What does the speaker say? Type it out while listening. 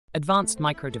Advanced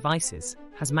Micro Devices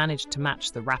has managed to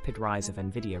match the rapid rise of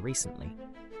Nvidia recently.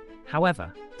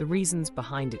 However, the reasons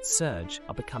behind its surge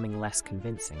are becoming less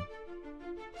convincing.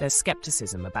 There's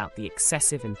skepticism about the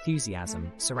excessive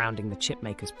enthusiasm surrounding the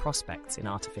chipmaker's prospects in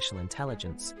artificial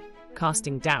intelligence,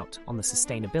 casting doubt on the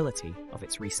sustainability of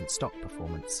its recent stock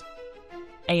performance.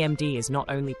 AMD is not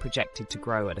only projected to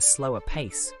grow at a slower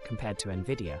pace compared to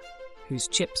Nvidia, whose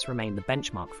chips remain the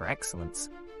benchmark for excellence,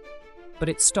 but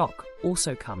its stock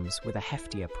also comes with a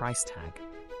heftier price tag.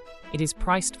 It is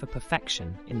priced for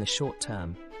perfection in the short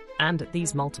term, and at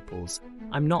these multiples,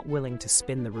 I'm not willing to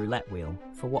spin the roulette wheel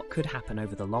for what could happen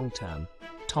over the long term,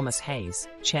 Thomas Hayes,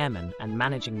 chairman and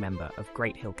managing member of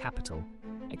Great Hill Capital,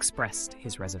 expressed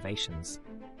his reservations.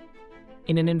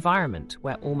 In an environment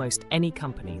where almost any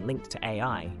company linked to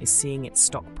AI is seeing its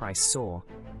stock price soar,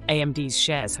 AMD's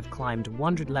shares have climbed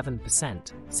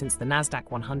 111% since the Nasdaq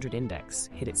 100 index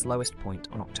hit its lowest point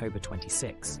on October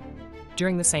 26.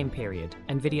 During the same period,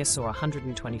 Nvidia saw a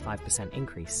 125%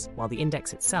 increase, while the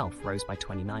index itself rose by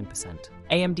 29%.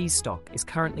 AMD's stock is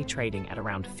currently trading at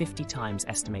around 50 times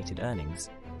estimated earnings,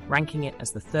 ranking it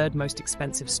as the third most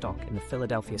expensive stock in the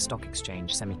Philadelphia Stock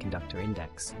Exchange Semiconductor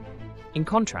Index. In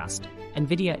contrast,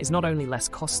 Nvidia is not only less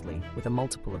costly, with a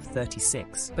multiple of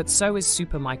 36, but so is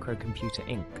Supermicro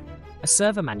Inc., a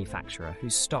server manufacturer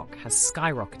whose stock has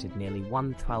skyrocketed nearly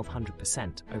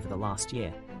 1,200% over the last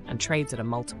year and trades at a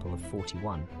multiple of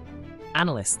 41.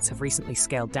 Analysts have recently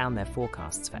scaled down their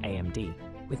forecasts for AMD,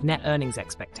 with net earnings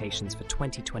expectations for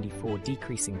 2024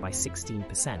 decreasing by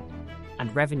 16%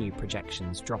 and revenue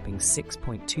projections dropping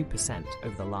 6.2%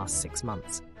 over the last 6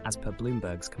 months, as per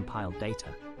Bloomberg's compiled data.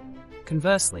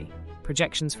 Conversely,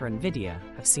 projections for Nvidia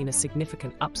have seen a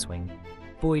significant upswing,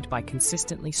 buoyed by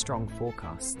consistently strong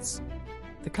forecasts.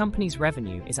 The company's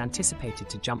revenue is anticipated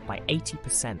to jump by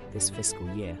 80% this fiscal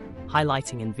year,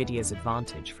 highlighting Nvidia's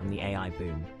advantage from the AI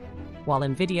boom. While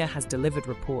Nvidia has delivered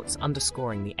reports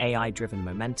underscoring the AI-driven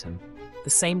momentum, the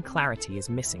same clarity is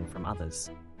missing from others.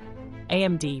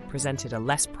 AMD presented a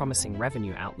less promising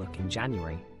revenue outlook in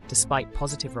January, despite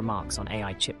positive remarks on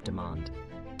AI chip demand.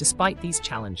 Despite these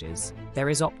challenges, there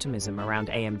is optimism around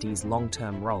AMD's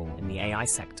long-term role in the AI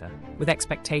sector, with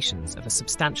expectations of a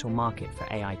substantial market for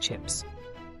AI chips.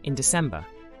 In December,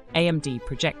 AMD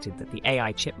projected that the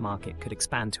AI chip market could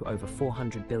expand to over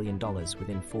 $400 billion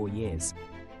within 4 years,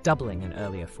 doubling an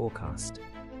earlier forecast.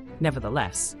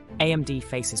 Nevertheless, AMD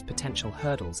faces potential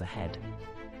hurdles ahead.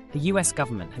 The US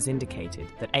government has indicated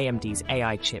that AMD's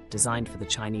AI chip designed for the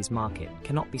Chinese market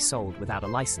cannot be sold without a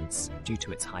license due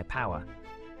to its high power,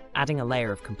 adding a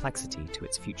layer of complexity to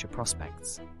its future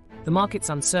prospects. The market's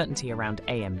uncertainty around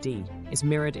AMD is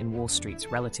mirrored in Wall Street's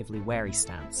relatively wary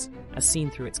stance, as seen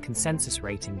through its consensus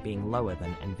rating being lower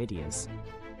than Nvidia's.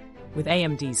 With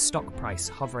AMD's stock price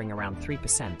hovering around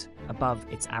 3% above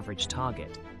its average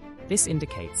target, this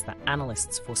indicates that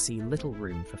analysts foresee little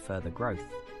room for further growth.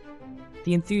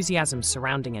 The enthusiasm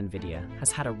surrounding Nvidia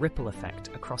has had a ripple effect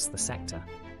across the sector,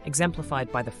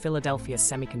 exemplified by the Philadelphia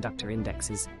Semiconductor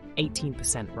Index's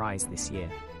 18% rise this year,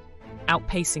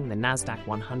 outpacing the Nasdaq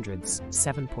 100's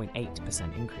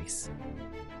 7.8% increase.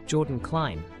 Jordan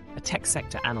Klein, a tech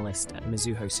sector analyst at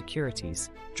Mizuho Securities,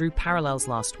 drew parallels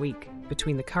last week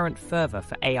between the current fervor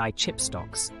for AI chip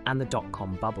stocks and the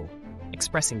dot-com bubble,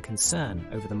 expressing concern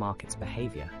over the market's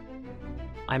behavior.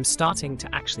 "I am starting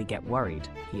to actually get worried,"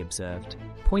 he observed,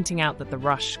 pointing out that the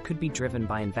rush could be driven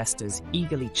by investors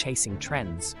eagerly chasing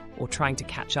trends or trying to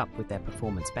catch up with their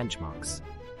performance benchmarks.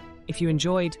 If you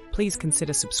enjoyed, please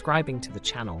consider subscribing to the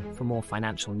channel for more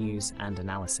financial news and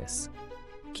analysis.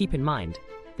 Keep in mind,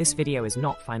 this video is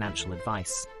not financial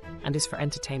advice and is for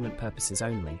entertainment purposes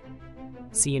only.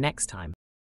 See you next time.